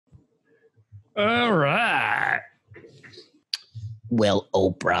All right. Will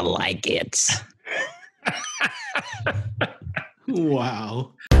Oprah like it?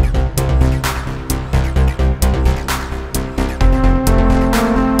 Wow.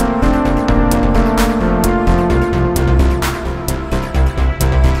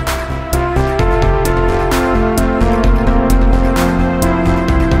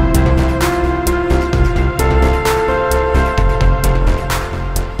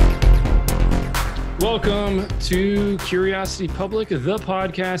 Welcome to Curiosity Public, the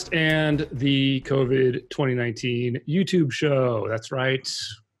podcast, and the COVID 2019 YouTube show. That's right.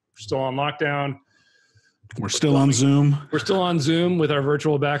 We're still on lockdown. We're still on Zoom. We're still on Zoom with our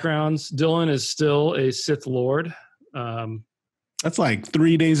virtual backgrounds. Dylan is still a Sith Lord. That's like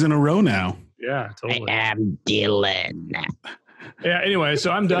 3 days in a row now. Yeah, totally. I am Dylan. Yeah, anyway,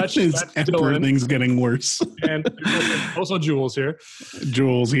 so I'm Dutch. That's Dylan. Everything's getting worse. And also Jules here.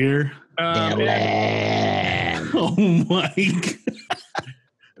 Jules here. Dylan. Oh my God.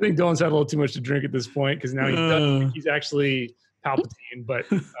 I think Dylan's had a little too much to drink at this point because now he's actually Palpatine. But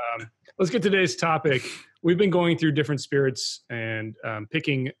let's get to today's topic. We've been going through different spirits and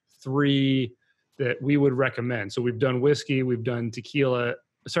picking three that we would recommend. So we've done whiskey, we've done tequila.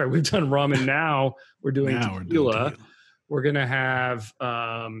 Sorry, we've done rum, and now we're doing tequila. We're going to have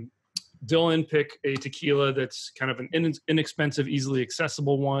Dylan pick a tequila that's kind of an inexpensive, easily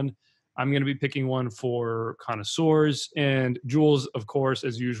accessible one. I'm going to be picking one for connoisseurs. And Jules, of course,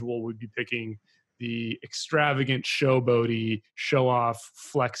 as usual, would be picking the extravagant, showboaty, show-off,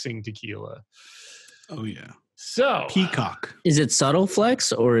 flexing tequila. Oh, yeah. So Peacock. Is it subtle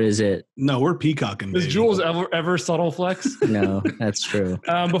flex or is it? No, we're peacocking. Is Jules ever subtle flex? No, that's true.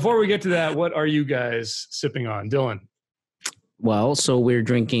 Before we get to that, what are you guys sipping on? Dylan? Well, so we're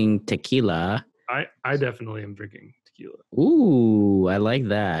drinking tequila. I definitely am drinking tequila. Ooh, I like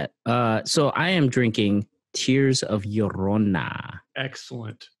that. So I am drinking Tears of Llorona.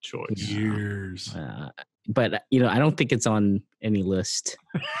 Excellent choice. Years. But, I don't think it's on any list.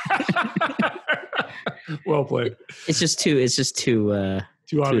 Well played. It's just too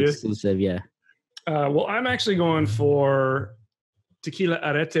obvious. Exclusive, yeah. Well, I'm actually going for Tequila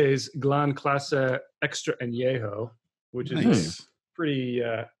Arete's Gran Clase Extra Añejo, which is a pretty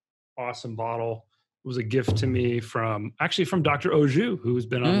awesome bottle. It was a gift to me from Dr. Oju, who's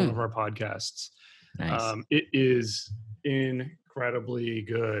been on one of our podcasts. Nice. It is incredibly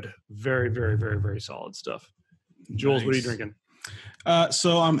good. Very, very, very, very solid stuff. Jules, Nice. what are you drinking?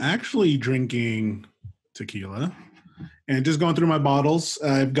 So I'm actually drinking tequila and just going through my bottles.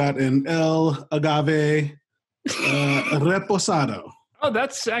 I've got an El Agave Reposado. Oh,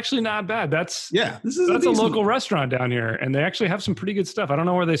 that's actually not bad. That's a local restaurant down here, and they actually have some pretty good stuff. I don't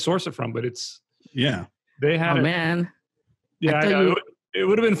know where they source it from, but they had it. Man. Yeah, it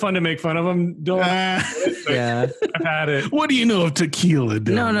would have been fun to make fun of them. Yeah. I've had it. What do you know of tequila,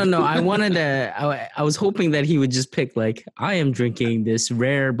 Dylan? No. I wanted to. I was hoping that he would just pick I am drinking this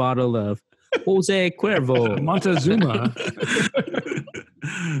rare bottle of Jose Cuervo Montezuma.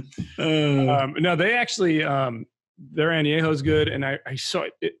 No, they actually their añejo is good, and I saw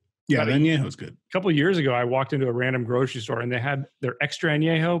it. Yeah, the añejo's good. A couple of years ago, I walked into a random grocery store, and they had their extra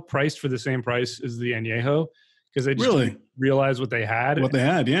añejo priced for the same price as the añejo because they just didn't realize what they had.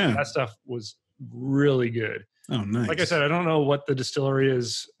 Yeah. That stuff was really good. Oh, nice. Like I said, I don't know what the distillery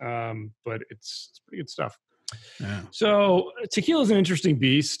is, but it's pretty good stuff. Yeah. So tequila is an interesting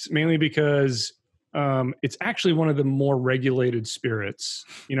beast, mainly because it's actually one of the more regulated spirits.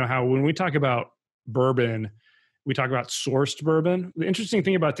 You know how when we talk about bourbon, we talk about sourced bourbon. The interesting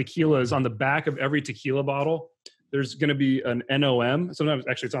thing about tequila is on the back of every tequila bottle, there's going to be an NOM. Sometimes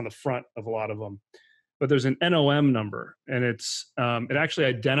actually it's on the front of a lot of them, but there's an NOM number, and it actually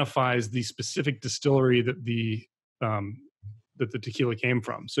identifies the specific distillery that the tequila came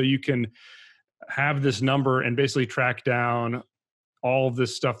from. So you can have this number and basically track down all of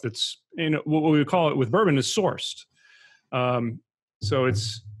this stuff that's, what we would call it with bourbon is sourced. So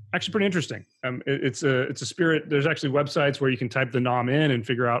it's actually pretty interesting. It's a spirit. There's actually websites where you can type the nom in and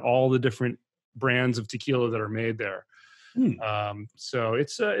figure out all the different brands of tequila that are made there. So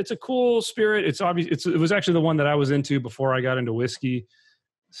it's a cool spirit. It's obvious. It was actually the one that I was into before I got into whiskey.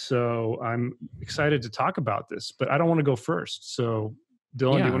 So I'm excited to talk about this, but I don't want to go first. So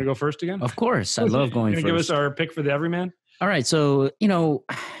Dylan, do you want to go first again? Of course. I love going first. Give us our pick for the everyman. All right. So,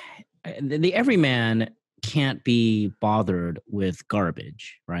 the everyman can't be bothered with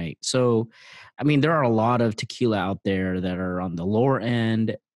garbage, right? So, there are a lot of tequila out there that are on the lower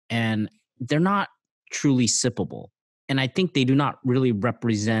end, and they're not truly sippable. And I think they do not really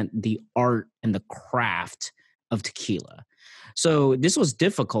represent the art and the craft of tequila. So this was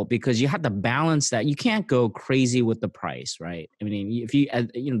difficult because you had to balance that. You can't go crazy with the price, right? I mean, if you,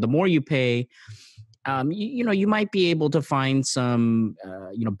 the more you pay, you might be able to find some,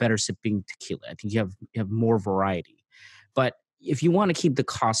 better sipping tequila. I think you have more variety, but if you want to keep the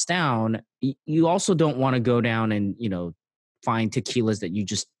cost down, you also don't want to go down and find tequilas that you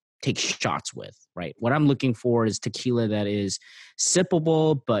just take shots with, right? What I'm looking for is tequila that is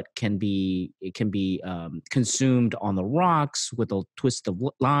sippable, but can be consumed on the rocks with a twist of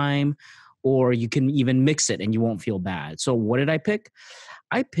lime, or you can even mix it and you won't feel bad. So what did I pick?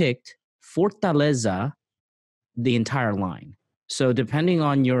 I picked Fortaleza, the entire line. So depending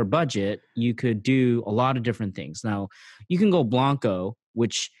on your budget, you could do a lot of different things. Now, you can go Blanco,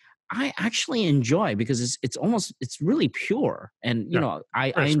 which I actually enjoy because it's really pure. And,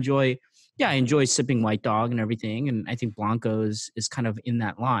 I enjoy sipping White Dog and everything. And I think Blanco is kind of in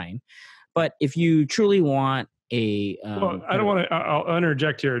that line. But if you truly want I'll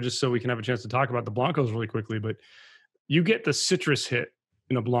interject here just so we can have a chance to talk about the Blancos really quickly, but you get the citrus hit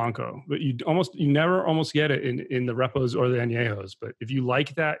in a Blanco, but you never almost get it in the Repos or the Añejos. But if you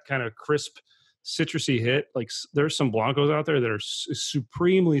like that kind of crisp, citrusy hit, like there's some Blancos out there that are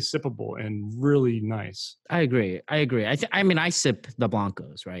supremely sippable and really nice. I agree. I sip the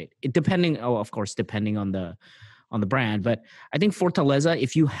Blancos, right? Depending on the brand, but I think Fortaleza,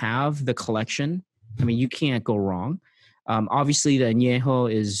 if you have the collection, I mean, you can't go wrong. Obviously, the Añejo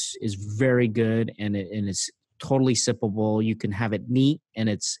is very good and it's totally sippable. You can have it neat and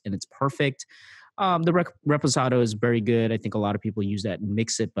it's perfect. The Reposado is very good. I think a lot of people use that and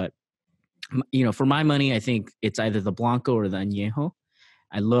mix it, but for my money, I think it's either the Blanco or the Añejo.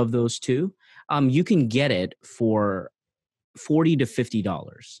 I love those two. You can get it for $40 to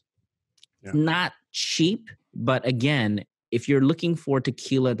 $50. Yeah. Not cheap, but again, if you're looking for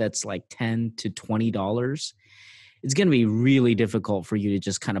tequila that's like $10 to $20, it's going to be really difficult for you to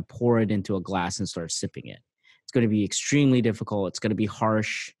just kind of pour it into a glass and start sipping it. It's going to be extremely difficult. It's going to be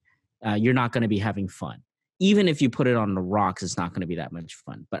harsh. You're not going to be having fun. Even if you put it on the rocks, it's not going to be that much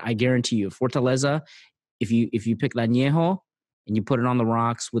fun. But I guarantee you, Fortaleza, if you pick the Añejo and you put it on the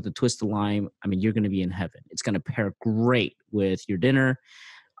rocks with a twist of lime, I mean, you're going to be in heaven. It's going to pair great with your dinner.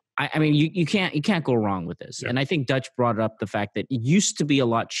 I mean, you can't go wrong with this. Yeah. And I think Dutch brought up the fact that it used to be a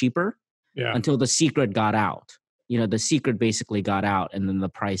lot cheaper until the secret got out. The secret basically got out, and then the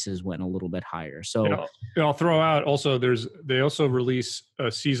prices went a little bit higher. So I'll throw out also they also release a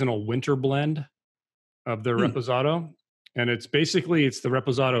seasonal winter blend of the Reposado, and it's the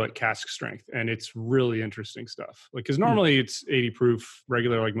Reposado at cask strength, and it's really interesting stuff. Like, because normally it's 80 proof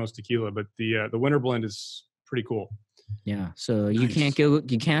regular like most tequila, but the winter blend is pretty cool. Yeah, so nice.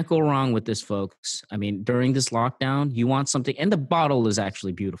 You can't go wrong with this, folks. I mean, during this lockdown, you want something, and the bottle is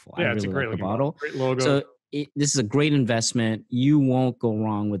actually beautiful. Yeah, I it's really a great like the bottle. Great logo. So this is a great investment. You won't go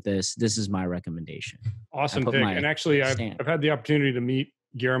wrong with this. This is my recommendation. Awesome pick. And actually, I've had the opportunity to meet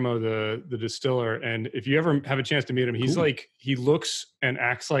Guillermo, the distiller, and if you ever have a chance to meet him, he's cool. He looks and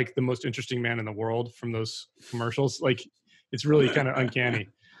acts like the most interesting man in the world from those commercials. Like, it's really kind of uncanny.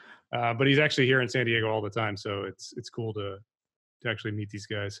 But he's actually here in San Diego all the time, so it's cool to actually meet these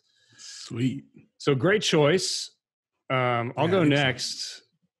guys. Sweet. So great choice. I'll go next.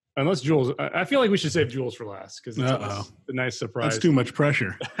 Unless Jules, I feel like we should save Jules for last because it's a nice surprise. That's too much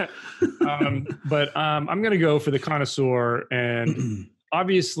pressure. But I'm going to go for the connoisseur, and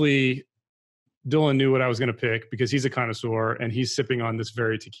obviously Dylan knew what I was going to pick because he's a connoisseur and he's sipping on this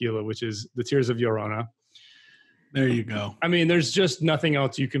very tequila, which is the Tears of Llorona. There you go. I mean, there's just nothing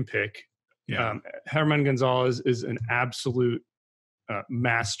else you can pick. Yeah. Herman Gonzalez is an absolute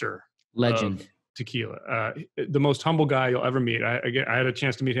master. Legend. Tequila, the most humble guy you'll ever meet. I had a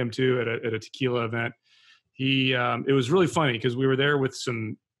chance to meet him too at a tequila event. It was really funny because we were there with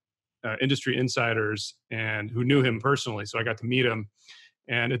some industry insiders and who knew him personally, so I got to meet him.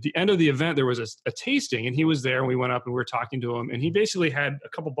 And at the end of the event, there was a tasting, and he was there, and we went up and we were talking to him, and he basically had a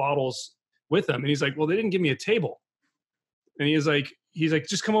couple bottles with him, and he's like, "Well, they didn't give me a table," and he's like,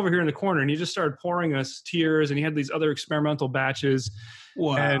 "Just come over here in the corner," and he just started pouring us Tears, and he had these other experimental batches.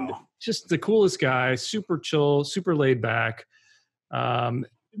 Wow. And just the coolest guy, super chill, super laid back.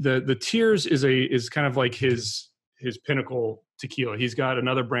 The Tears is kind of like his pinnacle tequila. He's got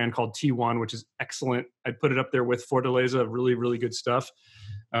another brand called T1, which is excellent. I'd put it up there with Fortaleza, really, really good stuff.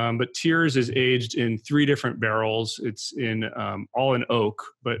 But Tears is aged in 3 different barrels. It's in all in oak,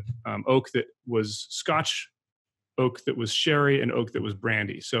 but oak that was Scotch, oak that was sherry, and oak that was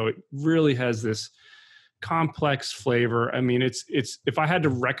brandy. So it really has this complex flavor. I mean, it's if I had to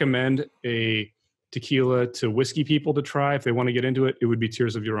recommend a tequila to whiskey people to try if they want to get into it, it would be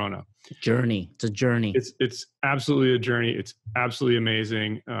Tears of Llorona. Journey. It's a journey. It's absolutely a journey. It's absolutely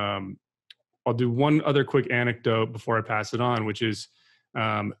amazing. I'll do one other quick anecdote before I pass it on, which is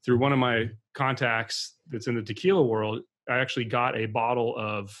through one of my contacts that's in the tequila world, I actually got a bottle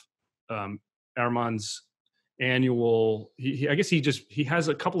of Armand's annual. I guess he has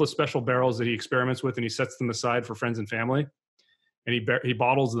a couple of special barrels that he experiments with, and he sets them aside for friends and family, and he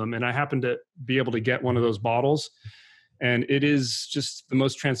bottles them. And I happen to be able to get one of those bottles, and it is just the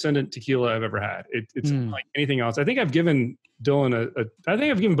most transcendent tequila I've ever had. It's unlike anything else. I think I've given Dylan I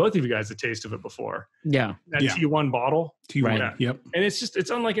think I've given both of you guys a taste of it before. Yeah. That T1 bottle. T1. Right. Yeah. Yep. And it's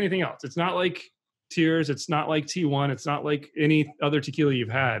unlike anything else. It's not like Tears. It's not like T1. It's not like any other tequila you've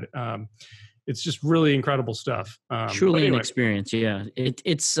had. It's just really incredible stuff. Truly an experience. Yeah.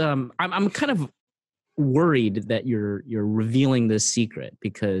 It's I'm kind of worried that you're revealing this secret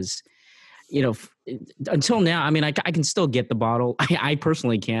because, you know, until now, I mean, I can still get the bottle. I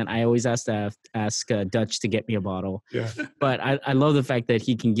personally can't. I always ask Dutch to get me a bottle. Yeah. But I love the fact that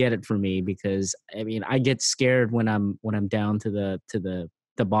he can get it for me because I mean, I get scared when I'm down to the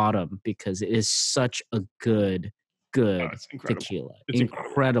bottom because it is such a good tequila. It's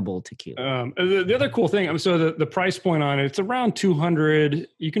incredible tequila. The other cool thing, so the price point on it, it's around $200.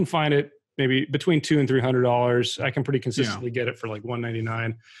 You can find it maybe between $200 and $300. I can pretty consistently get it for like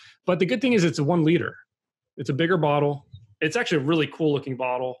 $199. But the good thing is it's a 1 liter. It's a bigger bottle. It's actually a really cool looking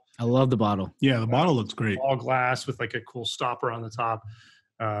bottle. I love the bottle. Yeah, the bottle looks great. All glass with like a cool stopper on the top.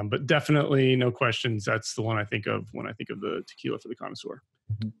 But definitely, no questions, that's the one I think of when I think of the tequila for the connoisseur.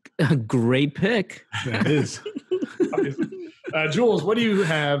 A great pick. That is. Jules, what do you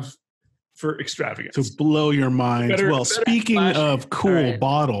have for extravagance? To blow your mind. Speaking of cool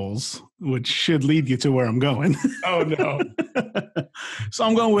bottles, which should lead you to where I'm going. Oh, no. So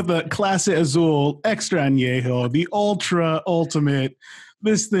I'm going with the Clase Azul Extra Añejo, the Ultra Ultimate.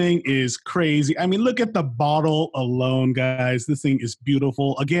 This thing is crazy. I mean, look at the bottle alone, guys. This thing is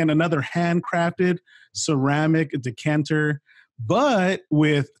beautiful. Again, another handcrafted ceramic decanter, but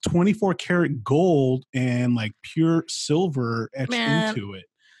with 24 karat gold and like pure silver etched into it.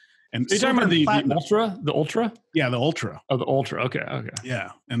 And you're talking about the Ultra? The Ultra? Yeah, the Ultra. Oh, the Ultra. Okay. Yeah.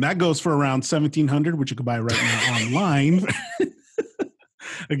 And that goes for around $1,700, which you can buy right now online.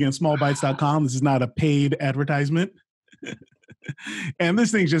 Again, smallbites.com. This is not a paid advertisement. And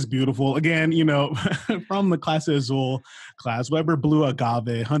this thing's just beautiful. Again, you know, from the Clase Azul class, Weber Blue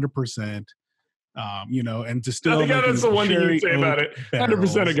Agave, 100%. You know, and distilled. I think that's the one thing you say about it.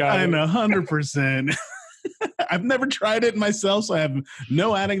 100% agave. I know, 100%. I've never tried it myself, so I have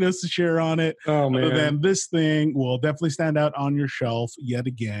no anecdotes to share on it. Oh, man. Other than this thing will definitely stand out on your shelf yet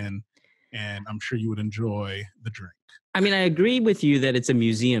again, and I'm sure you would enjoy the drink. I mean, I agree with you that it's a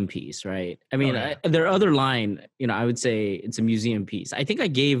museum piece, right? I mean, their other line, you know, I would say it's a museum piece. I think I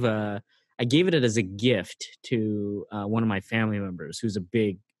gave it as a gift to one of my family members who's a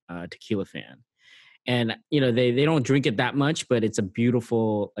big tequila fan. And, you know, they don't drink it that much, but it's a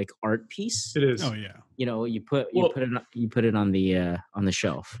beautiful like art piece. It is. Oh yeah. You know, you put it on the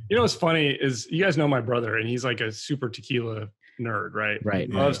shelf. You know what's funny is you guys know my brother, and he's like a super tequila nerd, right? Right.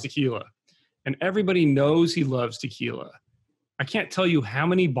 He loves tequila, and everybody knows he loves tequila. I can't tell you how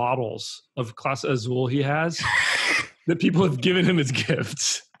many bottles of Clase Azul he has that people have given him as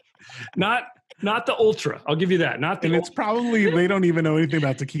gifts. Not the Ultra. I'll give you that. Not the. And it's probably they don't even know anything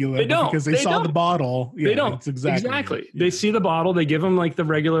about tequila. They don't because they saw the bottle. Yeah, they don't exactly. Yeah. They see the bottle. They give them like the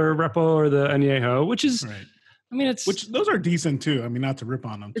regular Repo or the Añejo, which is. Right. I mean, those are decent too. I mean, not to rip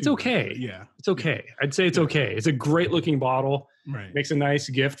on them. It's okay. Yeah, it's okay. I'd say it's okay. It's a great looking bottle. Right. Makes a nice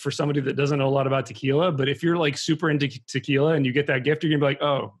gift for somebody that doesn't know a lot about tequila. But if you're like super into tequila and you get that gift, you're gonna be like,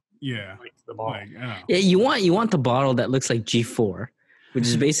 oh, yeah, like the bottle. Yeah, you want the bottle that looks like G4. Which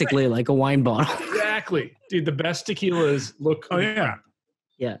is basically like a wine bottle. Exactly. Dude, the best tequilas look. Oh, yeah.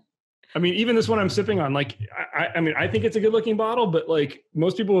 Yeah. I mean, even this one I'm sipping on, like, I mean, I think it's a good looking bottle, but like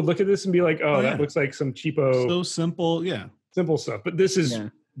most people would look at this and be like, oh, that looks like some cheapo. So simple. Yeah. Simple stuff. But this is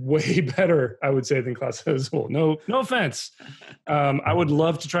way better, I would say, than Clase Azul. No offense. I would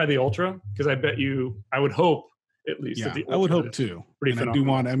love to try the Ultra because I would hope at least. Yeah, I would hope too. Pretty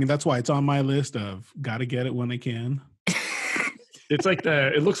phenomenal. I do that's why it's on my list of got to get it when I can. It's like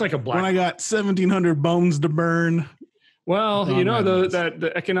it looks like a black. When I got 1,700 bones to burn. Well, you know,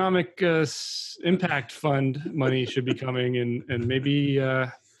 the economic impact fund money should be coming, and maybe I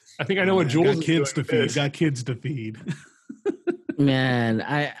think I know what Jules got kids to feed. Got kids to feed. Man,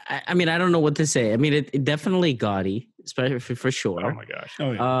 I mean, I don't know what to say. I mean, it definitely gaudy, especially for sure. Oh my gosh.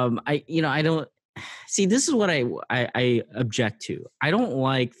 Oh, yeah. I don't see. This is what I object to. I don't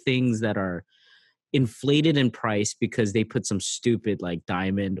like things that are inflated in price because they put some stupid like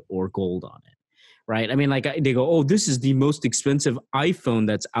diamond or gold on it, right? I mean, like they go, oh, this is the most expensive iPhone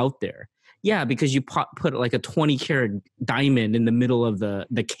that's out there. Yeah, because you put like a 20 karat diamond in the middle of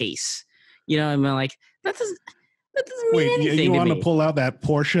the case. You know, I mean, like that doesn't mean anything. You want to to pull out that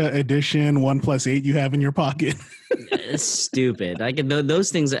Porsche edition 1+8 you have in your pocket? It's stupid. Like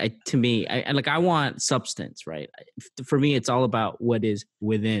those things, to me, I want substance, right? For me, it's all about what is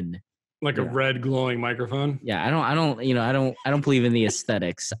within. Like a red glowing microphone. Yeah, I don't believe in the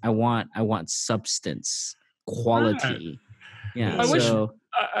aesthetics. I want substance, quality. Yeah. I wish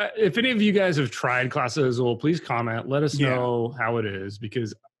if any of you guys have tried Clase Azul, please comment. Let us know how it is,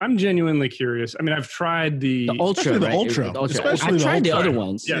 because I'm genuinely curious. I mean, I've tried the Ultra, the right? Ultra. I've tried the other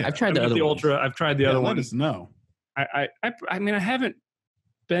ones. Yeah, I've tried the other ones. Ultra. I've tried the other ones. Let us know. I mean, I haven't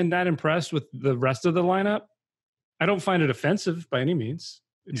been that impressed with the rest of the lineup. I don't find it offensive by any means.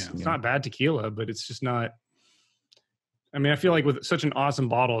 It's not bad tequila, but it's just not. I mean, I feel like with such an awesome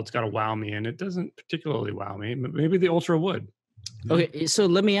bottle, it's got to wow me, and it doesn't particularly wow me. Maybe the Ultra would. Okay, so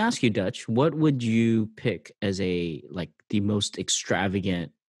let me ask you, Dutch, what would you pick as the most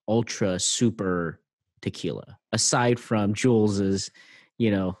extravagant ultra super tequila, aside from Jules's,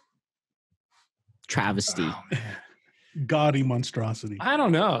 travesty? Oh, gaudy monstrosity. I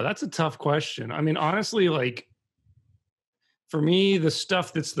don't know. That's a tough question. I mean, honestly, like for me, the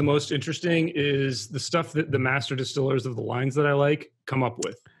stuff that's the most interesting is the stuff that the master distillers of the lines that I like come up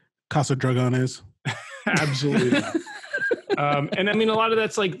with. Casa Dragones. Absolutely. And I mean, a lot of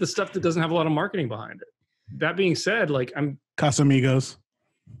that's like the stuff that doesn't have a lot of marketing behind it. That being said, like Casamigos.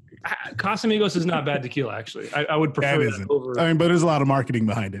 Casamigos is not bad tequila, actually. I would prefer that over. I mean, but there's a lot of marketing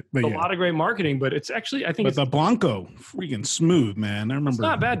behind it. But a lot of great marketing, but it's actually, I think. But the Blanco, freaking smooth, man. I remember. It's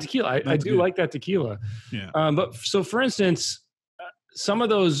not bad tequila. I do like that tequila. Yeah. But so, for instance, some of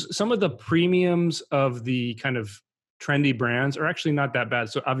the premiums of the kind of trendy brands are actually not that bad.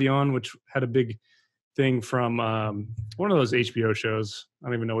 So Avion, which had a big thing from one of those HBO shows. I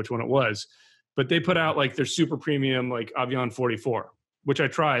don't even know which one it was, but they put out like their super premium, like Avion 44, which I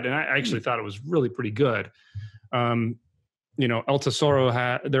tried, and I actually thought it was really pretty good. El Tesoro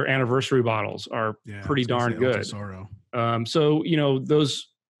their anniversary bottles are pretty darn good. So those,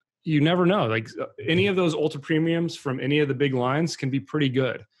 you never know. Like any of those ultra premiums from any of the big lines can be pretty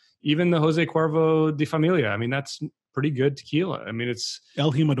good. Even the Jose Cuervo de Familia. I mean, that's pretty good tequila. I mean, it's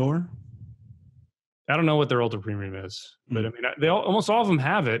El Jimador. I don't know what their ultra premium is, but I mean, almost all of them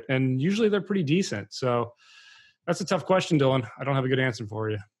have it, and usually they're pretty decent. So that's a tough question, Dylan. I don't have a good answer for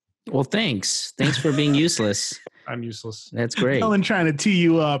you. Well, thanks. Thanks for being useless. I'm useless. That's great. Dylan trying to tee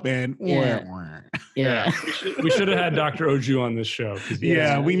you up, and yeah. We should have had Dr. Oju on this show.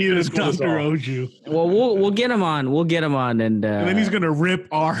 We needed Dr. Oju. Well, we'll get him on. We'll get him on, and then he's gonna rip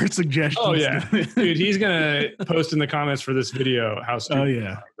our suggestions. Oh yeah, dude, he's gonna post in the comments for this video how stupid. Oh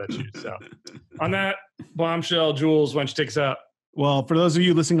yeah, I bet you. So on that bombshell, Jules, why don't you take us out? Well, for those of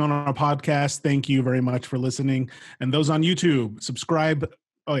you listening on our podcast, thank you very much for listening, and those on YouTube, subscribe.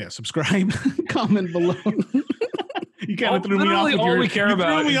 Oh yeah, subscribe, comment below. You kind of threw me off with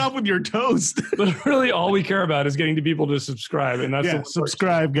threw me off with your toast. Literally, all we care about is getting to people to subscribe, and that's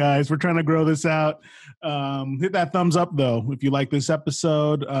subscribe, guys. We're trying to grow this out. Hit that thumbs up though if you like this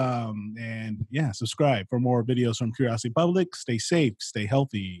episode, and subscribe for more videos from Curiosity Public. Stay safe, stay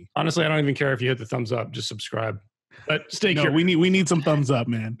healthy. Honestly, I don't even care if you hit the thumbs up. Just subscribe. But stay curious. We need some thumbs up,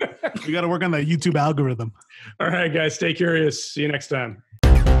 man. We got to work on that YouTube algorithm. All right, guys, stay curious. See you next time.